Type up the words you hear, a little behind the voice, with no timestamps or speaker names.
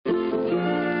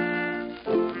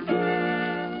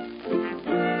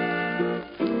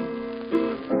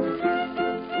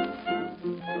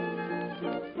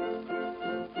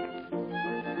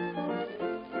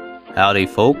Howdy,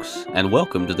 folks, and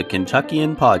welcome to the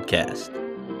Kentuckian Podcast.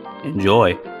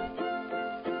 Enjoy.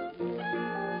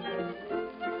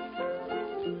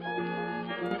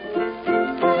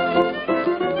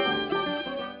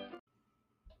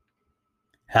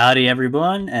 Howdy,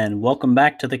 everyone, and welcome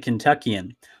back to the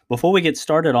Kentuckian. Before we get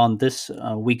started on this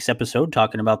week's episode,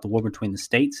 talking about the war between the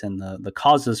states and the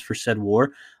causes for said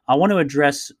war, I want to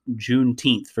address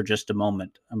Juneteenth for just a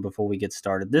moment before we get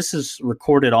started. This is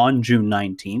recorded on June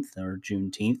 19th, or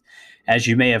Juneteenth. As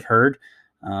you may have heard,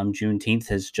 Juneteenth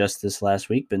has just this last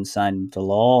week been signed into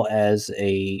law as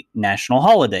a national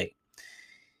holiday.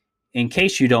 In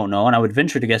case you don't know, and I would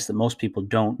venture to guess that most people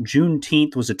don't,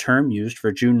 Juneteenth was a term used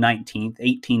for June 19th,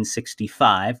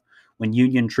 1865, when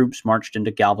Union troops marched into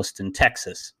Galveston,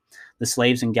 Texas. The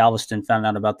slaves in Galveston found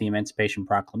out about the Emancipation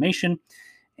Proclamation,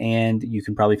 and you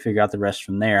can probably figure out the rest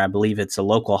from there. I believe it's a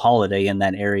local holiday in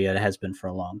that area. It has been for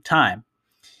a long time.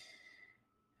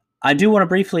 I do want to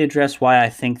briefly address why I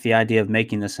think the idea of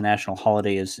making this a national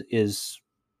holiday is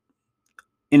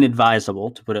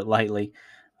inadvisable, to put it lightly.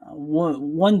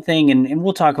 One thing, and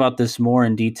we'll talk about this more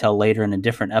in detail later in a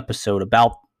different episode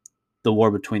about the war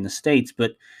between the states,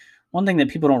 but one thing that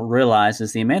people don't realize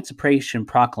is the Emancipation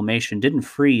Proclamation didn't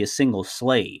free a single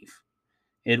slave.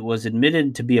 It was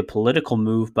admitted to be a political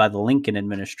move by the Lincoln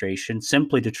administration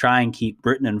simply to try and keep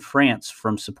Britain and France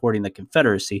from supporting the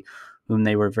Confederacy, whom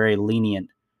they were very lenient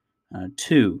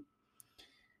to.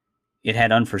 It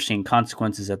had unforeseen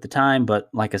consequences at the time, but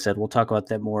like I said, we'll talk about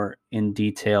that more in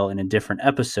detail in a different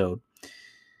episode.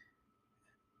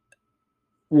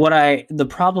 The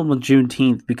problem with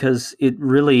Juneteenth, because it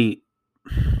really,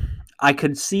 I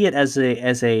could see it as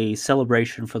a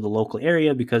celebration for the local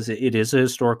area because it is a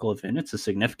historical event. It's a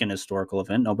significant historical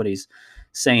event. Nobody's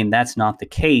saying that's not the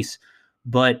case,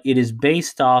 but it is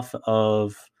based off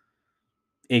of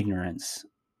ignorance,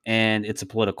 and it's a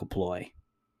political ploy,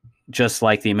 just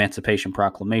like the Emancipation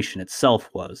Proclamation itself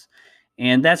was.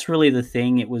 And that's really the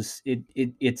thing.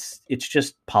 It's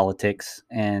just politics,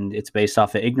 and it's based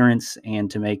off of ignorance, and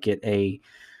to make it a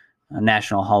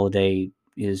national holiday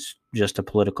is just a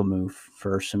political move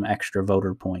for some extra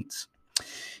voter points.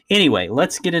 Anyway,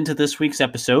 let's get into this week's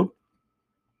episode.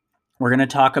 We're going to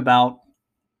talk about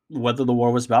whether the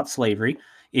war was about slavery.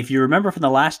 If you remember from the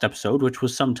last episode, which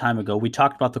was some time ago, we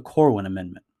talked about the Corwin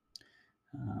Amendment.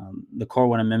 The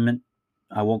Corwin Amendment,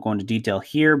 I won't go into detail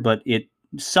here, but it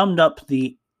summed up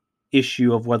the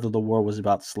issue of whether the war was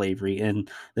about slavery in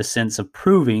the sense of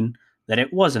proving that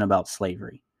it wasn't about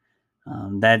slavery.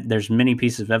 That there's many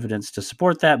pieces of evidence to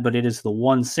support that, but it is the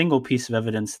one single piece of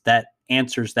evidence that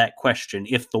answers that question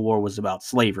if the war was about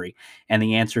slavery. And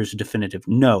the answer is a definitive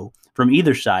no from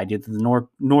either side, either the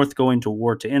North going to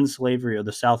war to end slavery or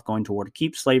the South going to war to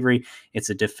keep slavery. It's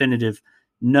a definitive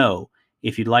no.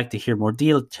 If you'd like to hear more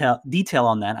detail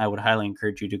on that, I would highly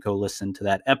encourage you to go listen to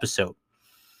that episode.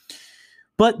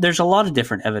 But there's a lot of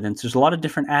different evidence. There's a lot of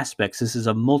different aspects. This is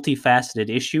a multifaceted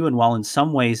issue, and while in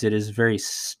some ways it is very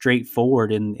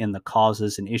straightforward in the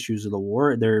causes and issues of the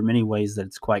war, there are many ways that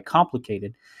it's quite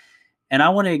complicated. And I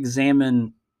want to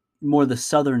examine more the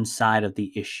southern side of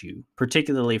the issue,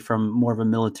 particularly from more of a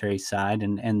military side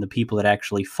and the people that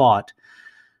actually fought.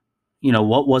 You know,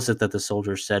 what was it that the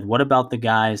soldiers said? What about the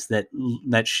guys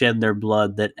that shed their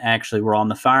blood that actually were on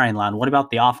the firing line? What about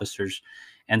the officers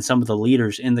and some of the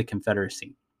leaders in the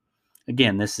Confederacy?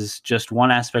 Again, this is just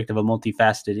one aspect of a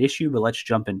multifaceted issue, but let's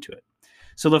jump into it.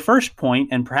 So the first point,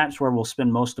 and perhaps where we'll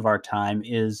spend most of our time,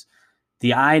 is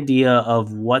the idea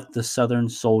of what the Southern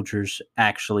soldiers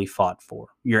actually fought for.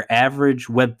 Your average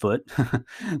webfoot,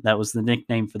 that was the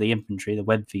nickname for the infantry, the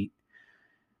webfeet.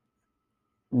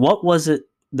 What was it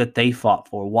that they fought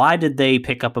for? Why did they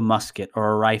pick up a musket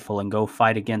or a rifle and go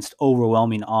fight against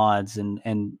overwhelming odds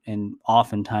and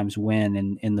oftentimes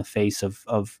win in the face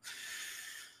of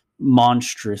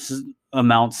monstrous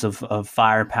amounts of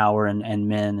firepower and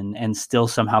men and still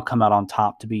somehow come out on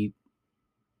top to be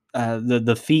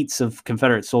the feats of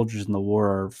Confederate soldiers in the war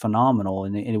are phenomenal,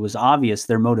 and it was obvious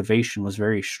their motivation was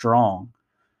very strong.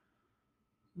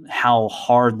 How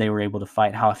hard they were able to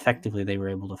fight, how effectively they were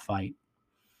able to fight.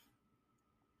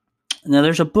 Now,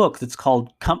 there's a book that's called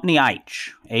Company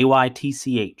Aytch,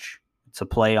 Aytch. It's a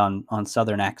play on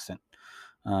Southern accent.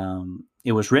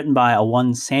 It was written by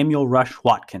one Samuel Rush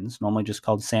Watkins, normally just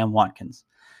called Sam Watkins.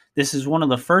 This is one of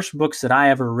the first books that I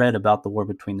ever read about the war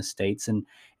between the states. And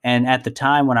at the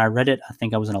time when I read it, I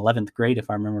think I was in 11th grade,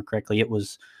 if I remember correctly, it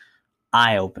was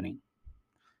eye-opening.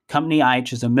 Company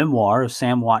Aytch is a memoir of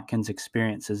Sam Watkins'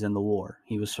 experiences in the war.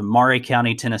 He was from Maury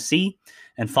County, Tennessee,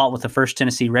 and fought with the 1st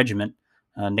Tennessee Regiment,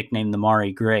 nicknamed the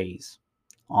Maury Grays,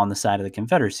 on the side of the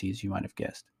Confederacy, as you might have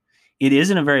guessed. It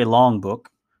isn't a very long book.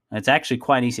 It's actually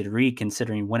quite easy to read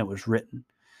considering when it was written.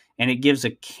 And it gives a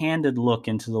candid look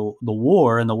into the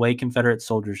war and the way Confederate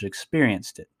soldiers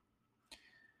experienced it.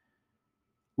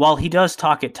 While he does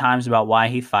talk at times about why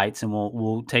he fights, and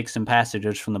we'll take some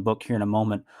passages from the book here in a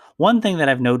moment, one thing that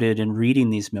I've noted in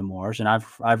reading these memoirs, and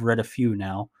I've read a few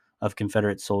now of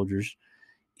Confederate soldiers,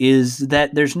 is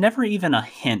that there's never even a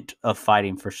hint of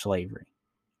fighting for slavery.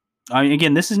 I mean,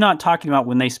 again, this is not talking about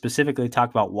when they specifically talk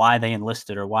about why they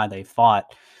enlisted or why they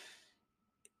fought.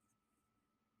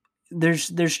 There's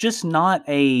just not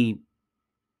a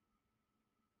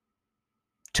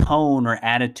tone or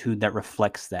attitude that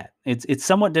reflects that. It's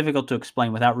somewhat difficult to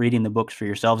explain without reading the books for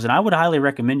yourselves, and I would highly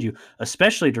recommend you,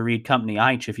 especially to read Company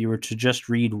Eich if you were to just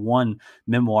read one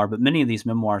memoir. But many of these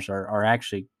memoirs are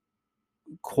actually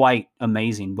quite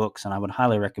amazing books, and I would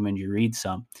highly recommend you read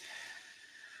some.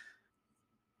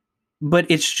 But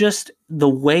it's just the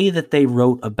way that they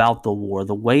wrote about the war,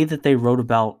 the way that they wrote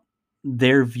about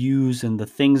their views and the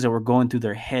things that were going through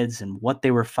their heads and what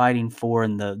they were fighting for,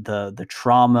 and the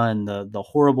trauma and the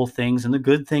horrible things and the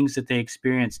good things that they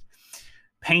experienced,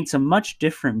 paints a much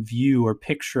different view or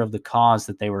picture of the cause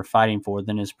that they were fighting for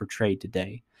than is portrayed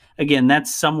today. Again,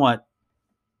 that's somewhat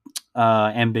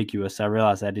ambiguous. I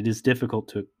realize that it is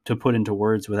difficult to put into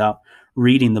words without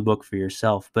reading the book for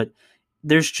yourself, but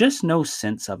there's just no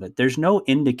sense of it. There's no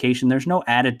indication. There's no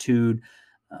attitude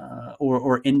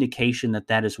or indication that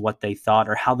that is what they thought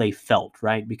or how they felt,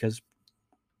 right? Because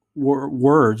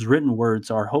written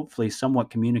words, are hopefully somewhat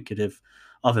communicative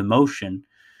of emotion,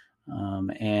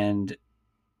 and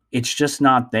it's just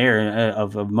not there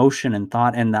of emotion and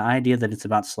thought, and the idea that it's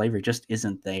about slavery just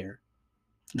isn't there.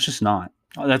 It's just not.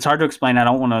 That's hard to explain. I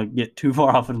don't want to get too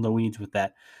far off into the weeds with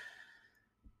that.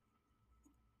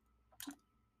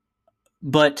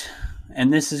 But,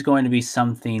 and this is going to be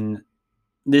something,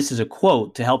 this is a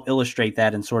quote to help illustrate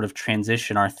that and sort of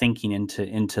transition our thinking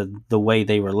into the way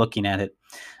they were looking at it.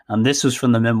 This was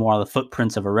from the memoir The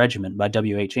Footprints of a Regiment by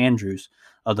W.H. Andrews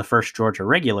of the 1st Georgia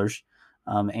Regulars.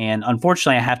 And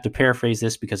unfortunately, I have to paraphrase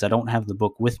this because I don't have the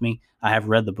book with me. I have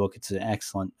read the book. It's an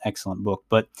excellent, excellent book.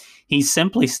 But he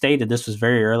simply stated, this was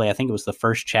very early, I think it was the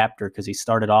first chapter, because he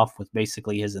started off with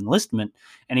basically his enlistment.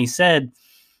 And he said,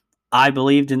 I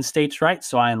believed in states' rights,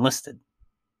 so I enlisted.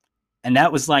 And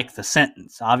that was like the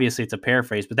sentence. Obviously, it's a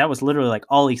paraphrase, but that was literally like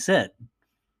all he said.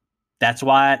 That's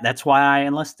why I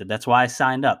enlisted. That's why I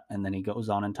signed up. And then he goes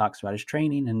on and talks about his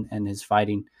training and his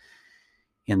fighting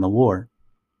in the war.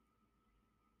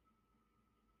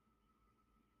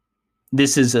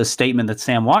 This is a statement that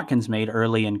Sam Watkins made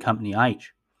early in Company Eich.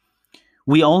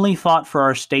 We only fought for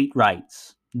our state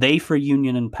rights, they for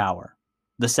union and power.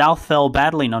 The South fell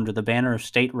battling under the banner of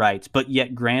state rights, but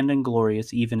yet grand and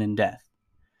glorious even in death.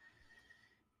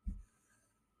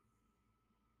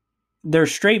 They're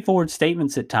straightforward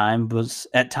statements at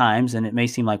times, and it may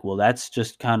seem like, well, that's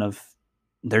just kind of,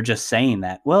 they're just saying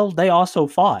that. Well, they also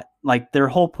fought. Like, their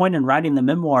whole point in writing the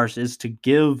memoirs is to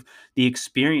give the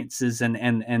experiences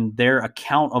and their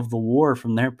account of the war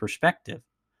from their perspective.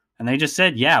 And they just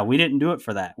said, yeah, we didn't do it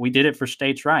for that. We did it for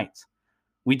states' rights.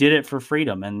 We did it for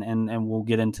freedom. And we'll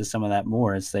get into some of that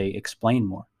more as they explain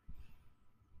more.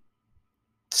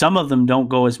 Some of them don't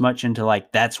go as much into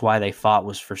like, that's why they fought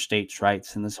was for states'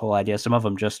 rights and this whole idea. Some of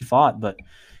them just fought, but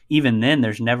even then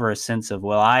there's never a sense of,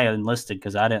 well, I enlisted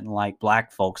because I didn't like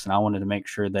black folks and I wanted to make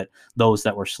sure that those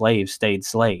that were slaves stayed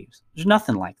slaves. There's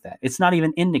nothing like that. It's not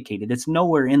even indicated. It's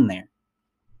nowhere in there.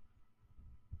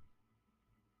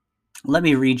 Let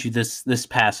me read you this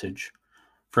passage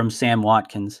from Sam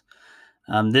Watkins.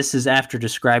 This is after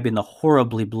describing the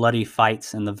horribly bloody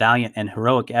fights and the valiant and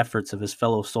heroic efforts of his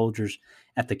fellow soldiers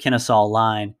at the Kennesaw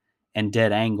Line and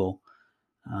Dead Angle.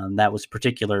 That was a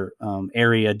particular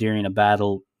area during a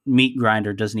battle. Meat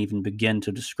Grinder doesn't even begin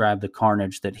to describe the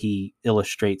carnage that he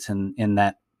illustrates in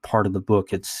that part of the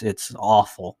book. It's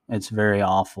awful. It's very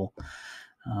awful.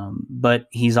 But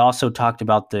he's also talked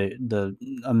about the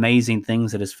amazing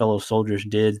things that his fellow soldiers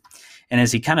did. And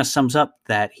as he kind of sums up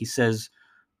that, he says,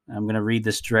 I'm going to read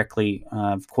this directly.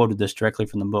 I've quoted this directly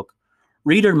from the book.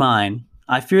 Reader mine,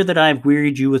 I fear that I have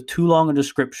wearied you with too long a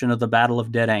description of the Battle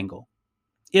of Dead Angle.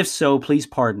 If so, please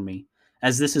pardon me,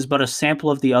 as this is but a sample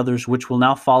of the others which will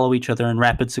now follow each other in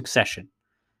rapid succession.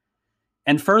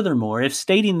 And furthermore, if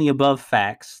stating the above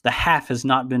facts, the half has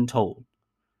not been told.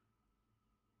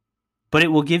 But it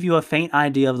will give you a faint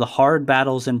idea of the hard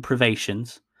battles and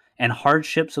privations and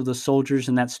hardships of the soldiers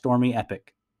in that stormy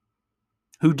epoch,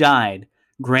 who died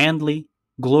grandly,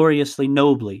 gloriously,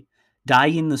 nobly,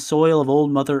 dyeing the soil of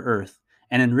old Mother Earth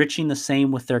and enriching the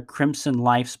same with their crimson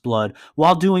life's blood,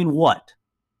 while doing what?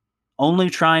 only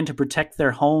trying to protect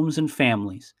their homes and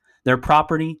families, their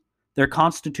property, their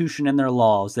constitution, and their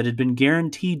laws that had been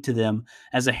guaranteed to them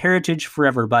as a heritage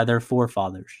forever by their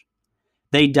forefathers.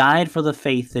 They died for the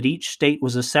faith that each state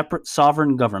was a separate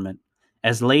sovereign government,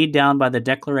 as laid down by the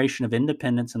Declaration of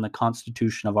Independence and the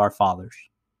Constitution of our fathers.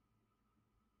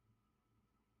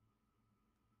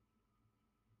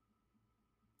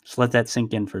 Just let that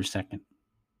sink in for a second.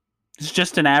 It's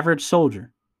just an average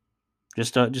soldier,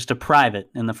 just a private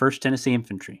in the 1st Tennessee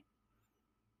Infantry.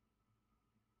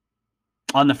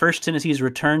 On the 1st Tennessee's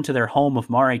return to their home of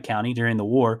Maury County during the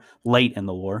war, late in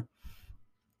the war,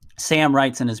 Sam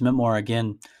writes in his memoir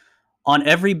again, on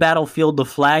every battlefield, the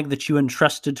flag that you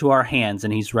entrusted to our hands,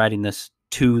 and he's writing this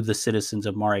to the citizens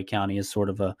of Maury County as sort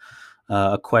of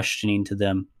a questioning to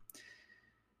them.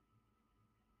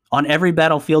 On every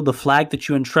battlefield, the flag that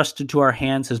you entrusted to our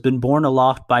hands has been borne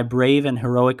aloft by brave and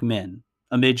heroic men,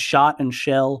 amid shot and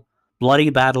shell, bloody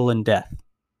battle and death.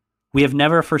 We have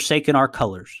never forsaken our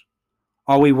colors.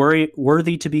 Are we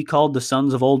worthy to be called the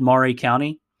sons of old Maury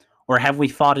County, or have we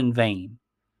fought in vain?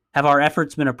 Have our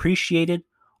efforts been appreciated,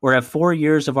 or have 4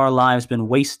 years of our lives been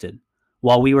wasted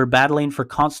while we were battling for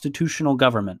constitutional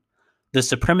government, the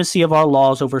supremacy of our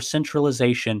laws over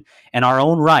centralization, and our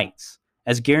own rights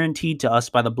as guaranteed to us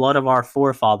by the blood of our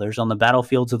forefathers on the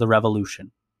battlefields of the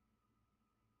Revolution?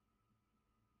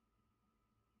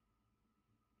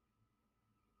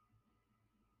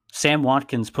 Sam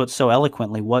Watkins put so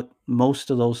eloquently what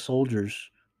most of those soldiers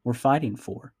were fighting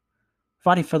for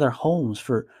their homes,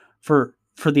 for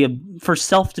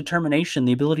self-determination,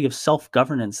 the ability of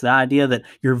self-governance, the idea that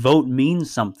your vote means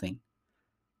something.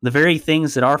 The very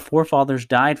things that our forefathers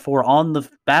died for on the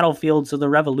battlefields of the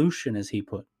Revolution, as he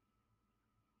put.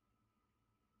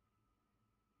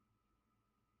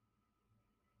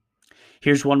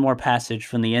 Here's one more passage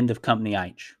from the end of Company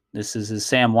H. This is as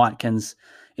Sam Watkins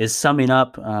is summing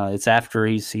up. It's after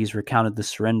he's recounted the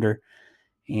surrender,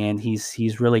 and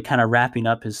he's really kind of wrapping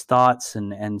up his thoughts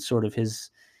and sort of his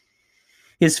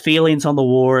feelings on the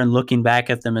war and looking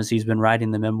back at them as he's been writing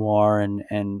the memoir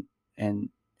and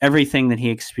everything that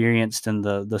he experienced and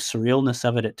the surrealness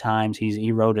of it at times.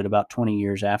 He wrote it about 20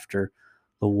 years after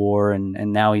the war,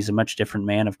 and now he's a much different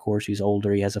man. Of course, he's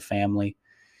older. He has a family.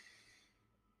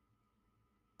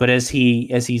 But as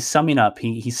he's summing up,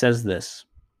 he says this: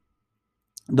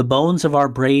 the bones of our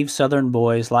brave Southern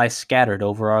boys lie scattered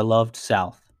over our loved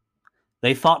South.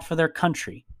 They fought for their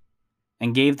country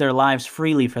and gave their lives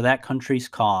freely for that country's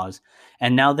cause,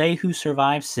 and now they who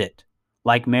survive sit,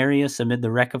 like Marius amid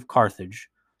the wreck of Carthage,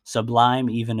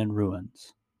 sublime even in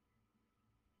ruins.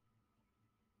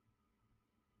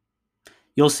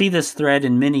 You'll see this thread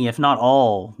in many, if not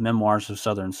all, memoirs of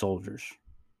Southern soldiers.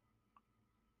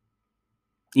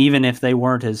 Even if they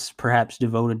weren't as perhaps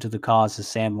devoted to the cause as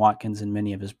Sam Watkins and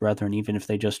many of his brethren, even if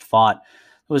they just fought,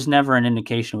 it was never an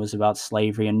indication it was about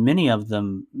slavery. And many of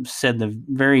them said the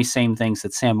very same things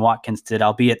that Sam Watkins did,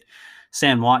 albeit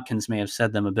Sam Watkins may have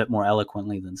said them a bit more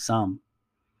eloquently than some.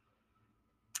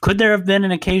 Could there have been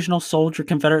an occasional soldier,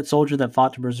 Confederate soldier, that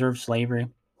fought to preserve slavery?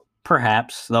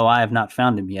 Perhaps, though I have not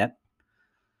found him yet.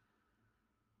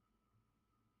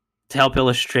 To help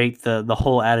illustrate the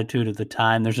whole attitude of the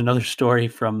time, there's another story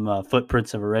from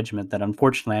Footprints of a Regiment that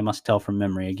unfortunately I must tell from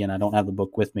memory. Again, I don't have the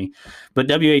book with me. But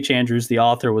W.H. Andrews, the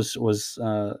author, was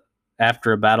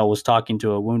after a battle, was talking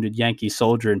to a wounded Yankee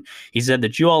soldier, and he said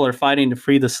that you all are fighting to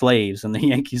free the slaves. And the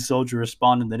Yankee soldier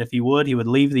responded that if he would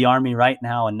leave the army right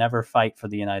now and never fight for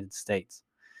the United States.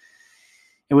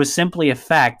 It was simply a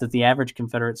fact that the average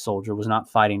Confederate soldier was not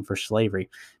fighting for slavery.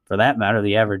 For that matter,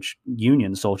 the average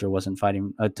Union soldier wasn't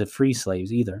fighting to free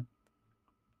slaves either.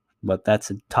 But that's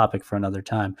a topic for another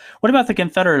time. What about the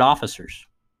Confederate officers?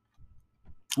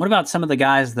 What about some of the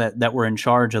guys that were in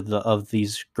charge of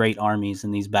these great armies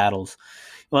and these battles?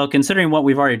 Well, considering what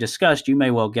we've already discussed, you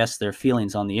may well guess their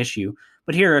feelings on the issue,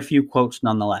 but here are a few quotes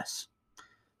nonetheless.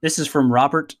 This is from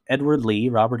Robert E.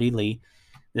 Lee.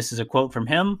 This is a quote from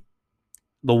him.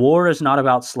 The war is not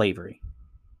about slavery.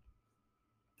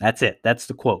 That's it. That's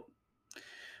the quote.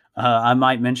 I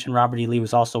might mention Robert E. Lee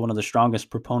was also one of the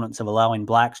strongest proponents of allowing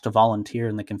blacks to volunteer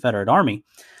in the Confederate Army.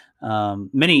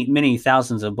 Many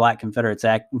thousands of black Confederate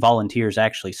volunteers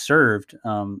actually served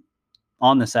on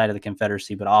the side of the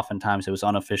Confederacy, but oftentimes it was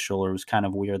unofficial or it was kind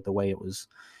of weird the way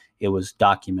it was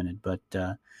documented. But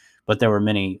there were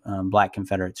many black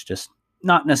Confederates just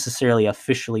not necessarily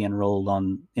officially enrolled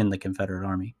in the Confederate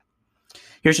Army.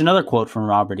 Here's another quote from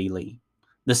Robert E. Lee.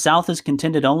 The South is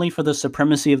contended only for the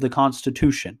supremacy of the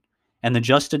Constitution and the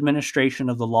just administration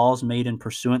of the laws made in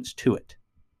pursuance to it.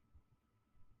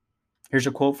 Here's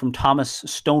a quote from Thomas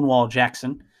Stonewall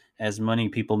Jackson, as many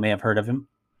people may have heard of him.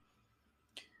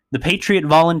 The patriot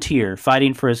volunteer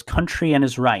fighting for his country and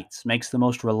his rights makes the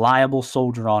most reliable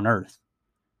soldier on earth.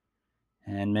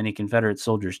 And many Confederate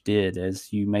soldiers did,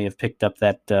 as you may have picked up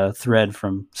that thread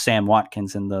from Sam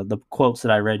Watkins and the quotes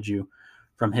that I read you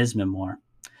from his memoir.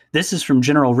 This is from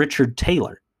General Richard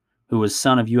Taylor, who was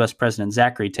son of U.S. President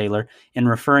Zachary Taylor, in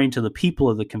referring to the people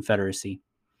of the Confederacy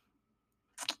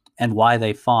and why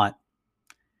they fought.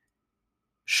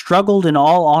 Struggled in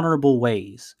all honorable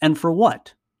ways. And for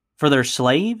what? For their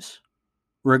slaves?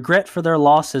 Regret for their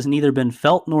loss has neither been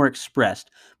felt nor expressed,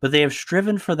 but they have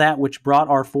striven for that which brought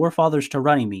our forefathers to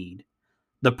Runnymede,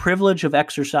 the privilege of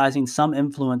exercising some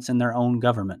influence in their own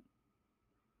government.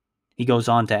 He goes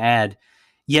on to add,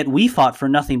 yet we fought for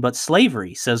nothing but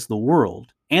slavery, says the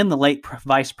world, and the late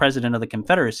Vice President of the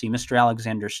Confederacy, Mr.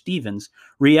 Alexander Stephens,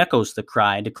 re-echoes the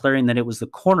cry, declaring that it was the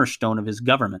cornerstone of his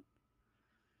government.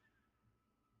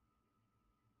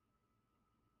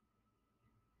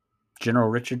 General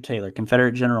Richard Taylor,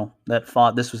 Confederate general that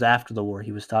fought. This was after the war.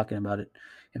 He was talking about it,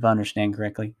 if I understand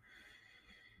correctly.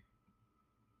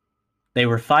 They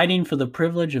were fighting for the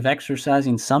privilege of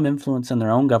exercising some influence in their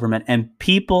own government, and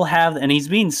people have, and he's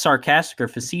being sarcastic or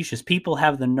facetious, people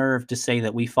have the nerve to say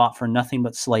that we fought for nothing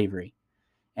but slavery.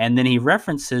 And then he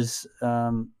references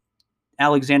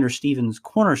Alexander Stephens'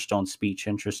 cornerstone speech,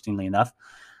 interestingly enough.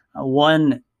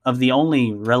 One of the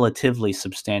only relatively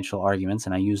substantial arguments,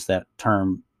 and I use that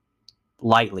term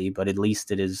lightly, but at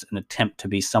least it is an attempt to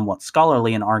be somewhat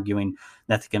scholarly in arguing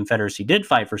that the Confederacy did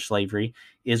fight for slavery,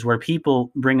 is where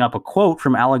people bring up a quote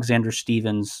from Alexander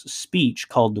Stephens' speech,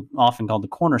 often called the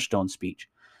Cornerstone Speech.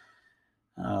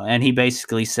 And he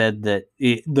basically said that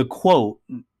the quote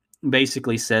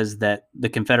basically says that the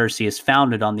Confederacy is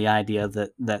founded on the idea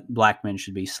that black men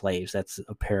should be slaves. That's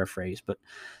a paraphrase, but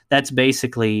that's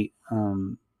basically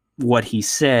what he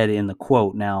said in the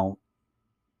quote. Now,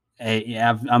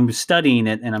 I'm studying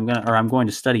it, and I'm going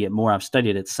to study it more. I've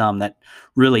studied it some. That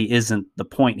really isn't the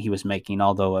point he was making,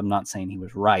 although I'm not saying he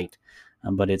was right,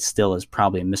 but it still is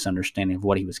probably a misunderstanding of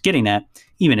what he was getting at,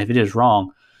 even if it is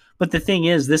wrong. But the thing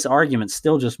is, this argument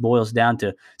still just boils down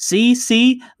to,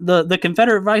 see, the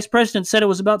Confederate vice president said it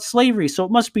was about slavery, so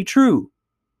it must be true.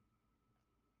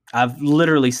 I've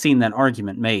literally seen that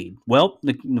argument made. Well,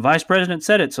 the vice president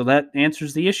said it, so that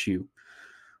answers the issue.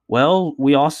 Well,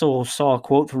 we also saw a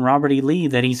quote from Robert E. Lee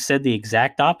that he said the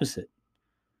exact opposite.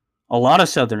 A lot of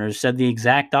Southerners said the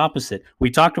exact opposite.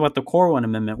 We talked about the Corwin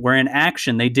Amendment, where in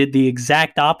action they did the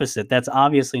exact opposite. That's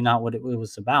obviously not what it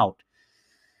was about.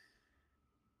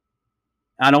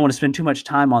 I don't want to spend too much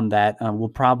time on that. We'll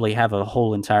probably have a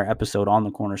whole entire episode on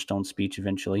the Cornerstone Speech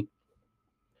eventually.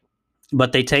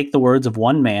 But they take the words of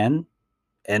one man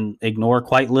and ignore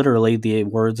quite literally the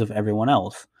words of everyone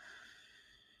else.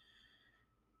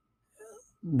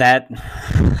 That,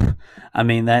 I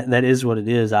mean, that is what it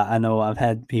is. I know I've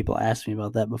had people ask me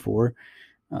about that before,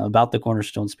 about the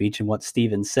Cornerstone Speech and what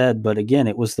Stephens said. But again,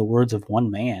 it was the words of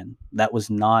one man. That was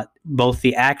not, both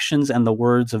the actions and the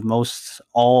words of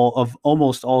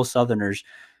almost all Southerners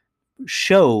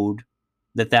showed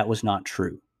that was not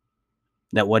true,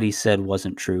 that what he said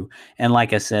wasn't true. And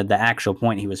like I said, the actual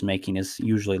point he was making is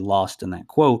usually lost in that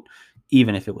quote,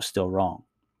 even if it was still wrong.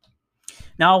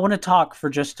 Now, I want to talk for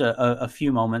just a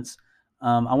few moments.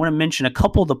 I want to mention a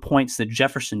couple of the points that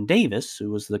Jefferson Davis,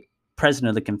 who was the president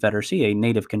of the Confederacy, a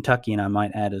native Kentuckian, I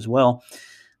might add as well,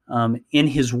 in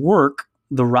his work,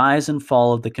 The Rise and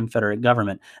Fall of the Confederate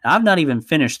Government. Now, I've not even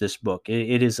finished this book.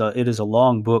 It is a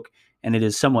long book, and it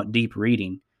is somewhat deep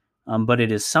reading, but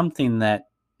it is something that,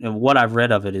 what I've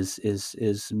read of it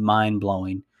is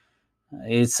mind-blowing.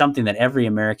 It's something that every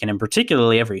American, and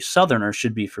particularly every Southerner,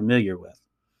 should be familiar with.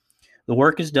 The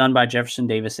work is done by Jefferson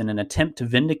Davis in an attempt to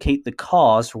vindicate the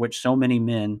cause for which so many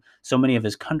of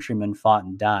his countrymen fought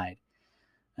and died.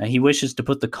 He wishes to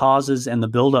put the causes and the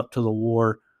buildup to the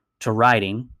war to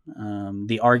writing,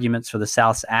 the arguments for the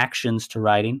South's actions to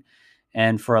writing,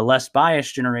 and for a less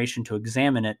biased generation to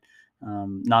examine it,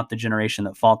 not the generation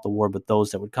that fought the war, but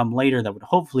those that would come later that would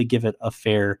hopefully give it a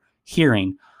fair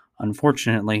hearing.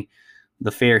 Unfortunately,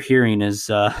 the fair hearing is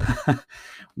that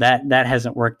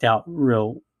hasn't worked out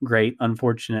real great,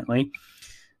 unfortunately.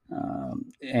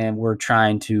 And we're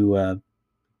trying to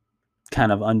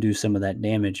kind of undo some of that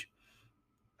damage.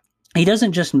 He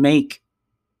doesn't just make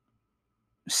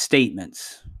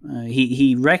statements.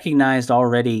 He recognized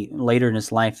already later in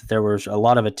his life that there was a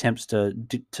lot of attempts to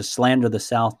slander the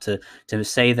South, to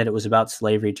say that it was about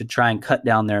slavery, to try and cut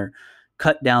down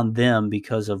them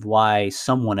because of why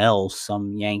someone else,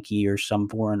 some Yankee or some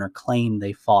foreigner, claimed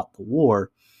they fought the war.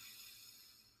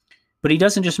 But he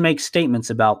doesn't just make statements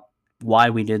about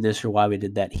why we did this or why we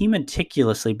did that. He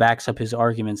meticulously backs up his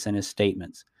arguments and his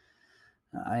statements.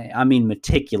 I mean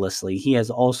meticulously. He has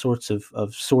all sorts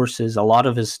of sources. A lot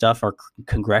of his stuff are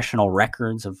congressional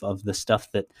records of the stuff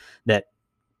that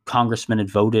congressmen had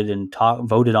voted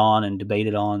on and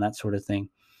debated on, that sort of thing.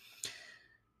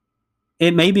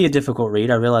 It may be a difficult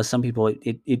read. I realize some people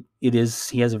it is.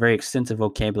 He has a very extensive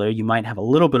vocabulary. You might have a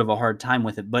little bit of a hard time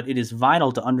with it, but it is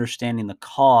vital to understanding the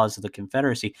cause of the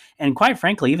Confederacy and, quite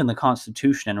frankly, even the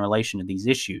Constitution in relation to these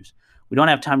issues. We don't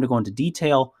have time to go into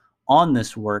detail on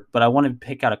this work, but I want to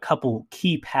pick out a couple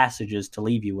key passages to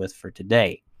leave you with for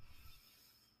today.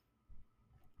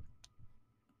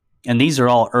 And these are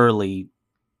all early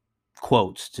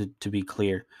quotes, to be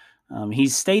clear. He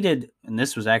stated, and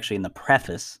this was actually in the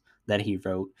preface that he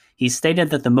wrote, he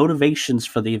stated that the motivations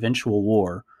for the eventual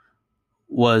war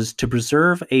was to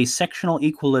preserve a sectional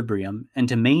equilibrium and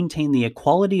to maintain the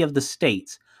equality of the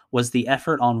states was the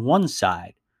effort on one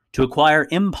side. To acquire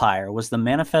empire was the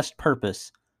manifest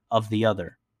purpose of the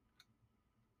other.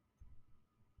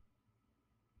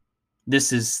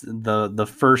 This is the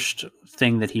first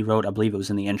thing that he wrote. I believe it was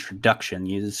in the introduction.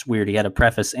 It's weird. He had a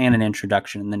preface and an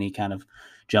introduction, and then he kind of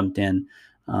jumped in.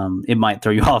 It might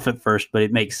throw you off at first, but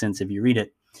it makes sense if you read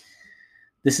it.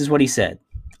 This is what he said.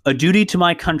 A duty to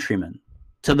my countrymen,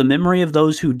 to the memory of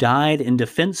those who died in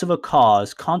defense of a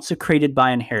cause consecrated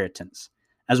by inheritance,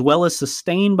 as well as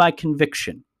sustained by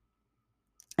conviction,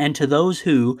 and to those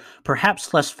who,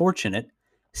 perhaps less fortunate,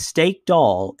 staked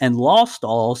all and lost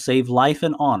all save life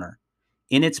and honor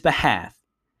in its behalf,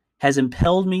 has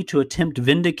impelled me to attempt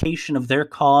vindication of their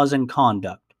cause and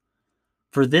conduct.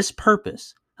 For this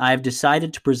purpose, I have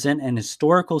decided to present an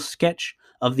historical sketch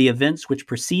of the events which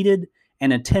preceded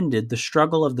and attended the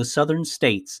struggle of the Southern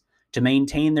states to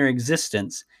maintain their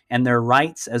existence and their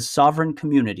rights as sovereign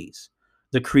communities,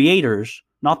 the creators,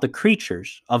 not the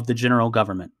creatures, of the general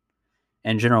government.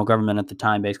 And general government at the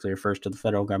time basically refers to the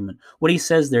federal government. What he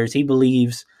says there is he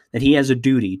believes that he has a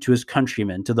duty to his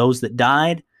countrymen, to those that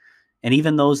died, and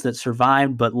even those that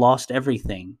survived but lost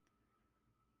everything,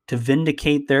 to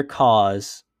vindicate their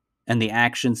cause and the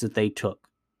actions that they took.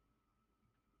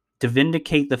 To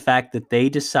vindicate the fact that they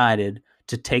decided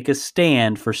to take a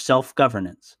stand for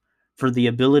self-governance, for the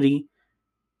ability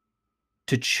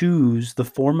to choose the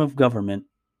form of government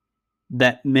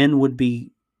that men would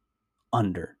be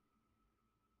under.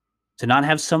 To not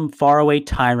have some faraway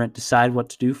tyrant decide what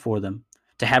to do for them,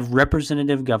 to have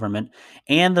representative government,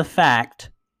 and the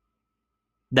fact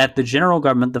that the general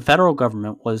government, the federal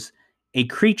government, was a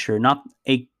creature, not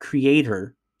a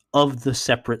creator of the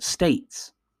separate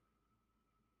states.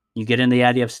 You get into the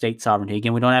idea of state sovereignty.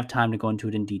 Again, we don't have time to go into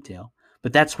it in detail,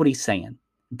 but that's what he's saying.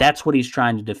 That's what he's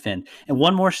trying to defend. And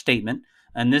one more statement,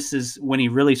 and this is when he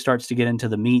really starts to get into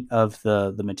the meat of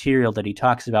the material that he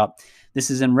talks about. This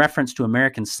is in reference to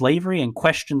American slavery and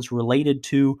questions related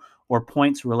to or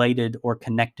points related or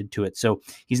connected to it. So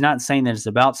he's not saying that it's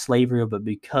about slavery, but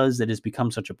because it has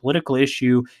become such a political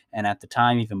issue, and at the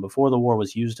time, even before the war,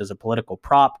 was used as a political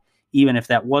prop. Even if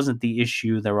that wasn't the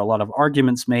issue, there were a lot of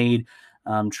arguments made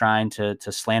trying to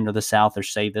slander the South or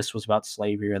say this was about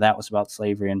slavery or that was about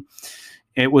slavery. And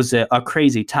it was a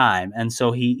crazy time. And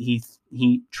so he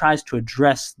tries to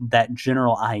address that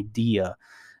general idea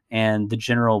and the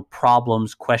general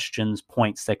problems, questions,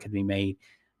 points that could be made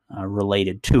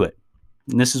related to it.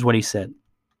 And this is what he said.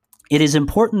 It is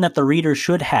important that the reader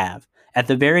should have, at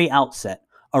the very outset,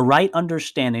 a right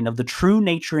understanding of the true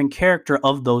nature and character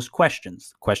of those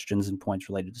questions and points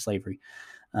related to slavery,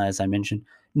 as I mentioned.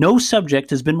 No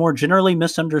subject has been more generally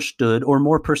misunderstood or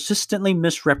more persistently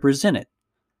misrepresented.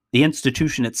 The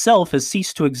institution itself has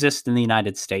ceased to exist in the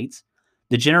United States.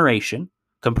 The generation,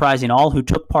 comprising all who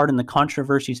took part in the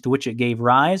controversies to which it gave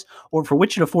rise or for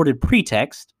which it afforded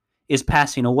pretext, is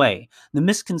passing away. The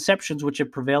misconceptions which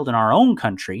have prevailed in our own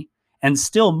country, and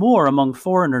still more among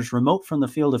foreigners remote from the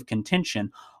field of contention,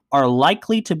 are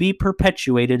likely to be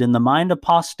perpetuated in the mind of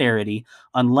posterity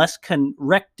unless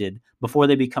corrected before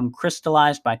they become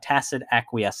crystallized by tacit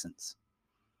acquiescence.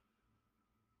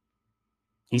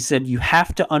 He said you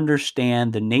have to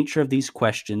understand the nature of these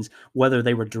questions, whether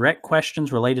they were direct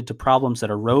questions related to problems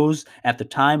that arose at the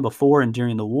time before and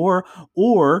during the war,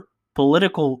 or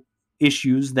political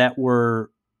issues that were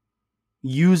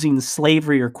using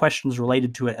slavery or questions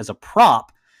related to it as a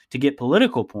prop to get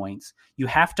political points. You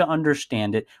have to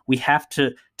understand it. We have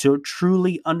to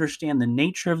truly understand the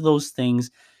nature of those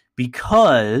things,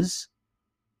 because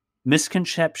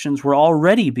misconceptions were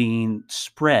already being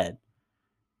spread.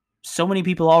 So many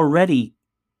people already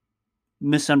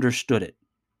misunderstood it,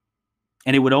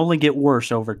 and it would only get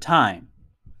worse over time.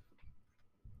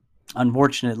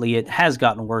 Unfortunately, it has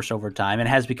gotten worse over time and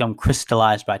has become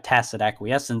crystallized by tacit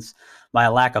acquiescence, by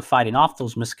a lack of fighting off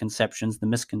those misconceptions. The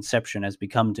misconception has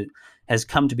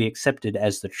come to be accepted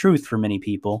as the truth for many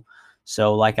people.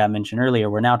 So, like I mentioned earlier,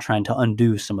 we're now trying to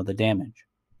undo some of the damage.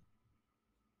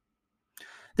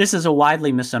 This is a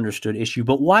widely misunderstood issue,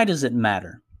 but why does it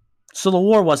matter? So the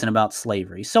war wasn't about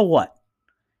slavery. So what?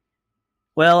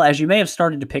 Well, as you may have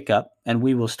started to pick up, and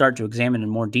we will start to examine in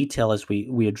more detail as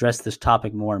we address this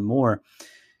topic more and more,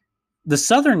 the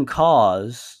Southern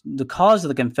cause, the cause of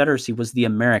the Confederacy, was the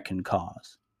American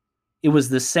cause. It was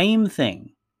the same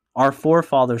thing our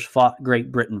forefathers fought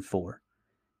Great Britain for.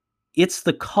 It's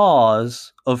the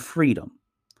cause of freedom.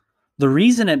 The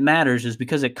reason it matters is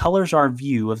because it colors our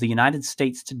view of the United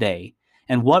States today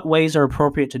and what ways are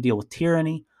appropriate to deal with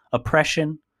tyranny,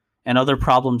 oppression, and other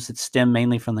problems that stem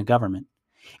mainly from the government.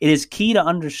 It is key to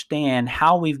understand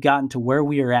how we've gotten to where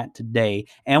we are at today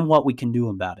and what we can do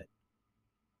about it.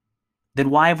 Then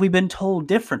why have we been told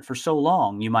different for so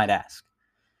long, you might ask?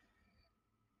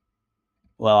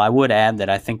 Well, I would add that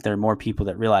I think there are more people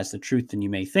that realize the truth than you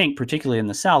may think, particularly in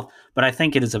the South, but I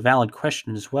think it is a valid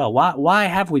question as well. Why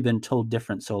have we been told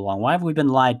different so long? Why have we been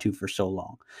lied to for so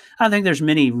long? I think there's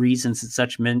many reasons that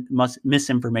such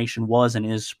misinformation was and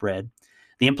is spread.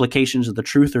 The implications of the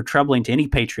truth are troubling to any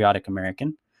patriotic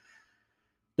American.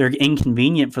 They're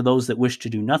inconvenient for those that wish to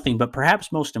do nothing, but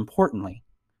perhaps most importantly,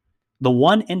 the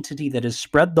one entity that has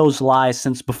spread those lies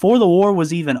since before the war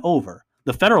was even over,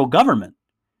 the federal government,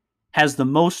 has the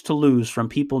most to lose from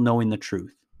people knowing the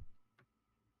truth.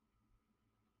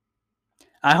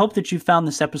 I hope that you found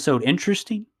this episode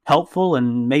interesting, helpful,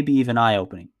 and maybe even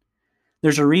eye-opening.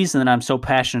 There's a reason that I'm so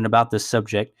passionate about this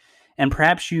subject, and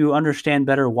perhaps you understand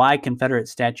better why Confederate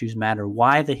statues matter,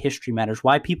 why the history matters,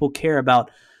 why people care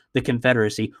about the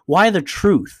Confederacy, why the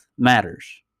truth matters.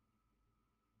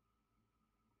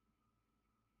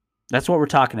 That's what we're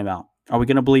talking about. Are we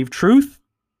going to believe truth,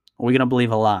 or are we going to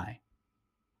believe a lie?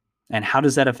 And how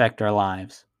does that affect our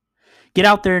lives? Get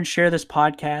out there and share this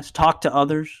podcast. Talk to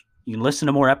others. You can listen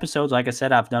to more episodes. Like I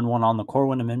said, I've done one on the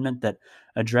Corwin Amendment that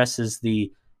addresses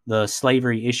the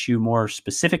slavery issue more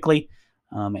specifically,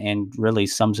 and really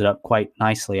sums it up quite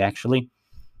nicely, actually.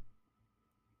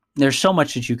 There's so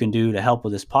much that you can do to help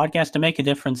with this podcast to make a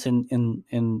difference in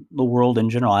the world in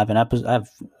general. I have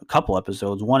a couple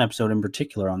episodes, one episode in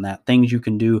particular on that, things you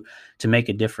can do to make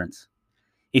a difference.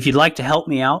 If you'd like to help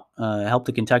me out, help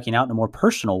the Kentuckian out in a more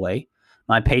personal way,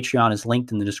 my Patreon is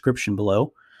linked in the description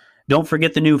below. Don't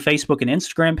forget the new Facebook and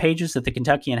Instagram pages that the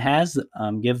Kentuckian has.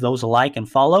 Give those a like and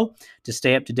follow to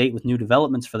stay up to date with new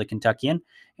developments for the Kentuckian,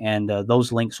 and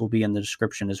those links will be in the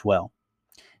description as well.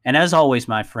 And as always,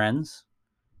 my friends,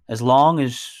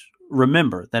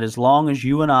 remember that as long as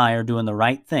you and I are doing the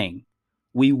right thing,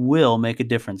 we will make a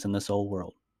difference in this old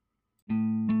world.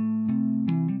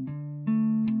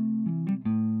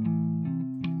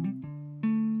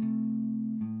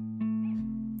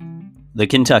 The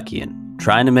Kentuckian,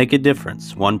 trying to make a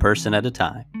difference one person at a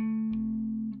time.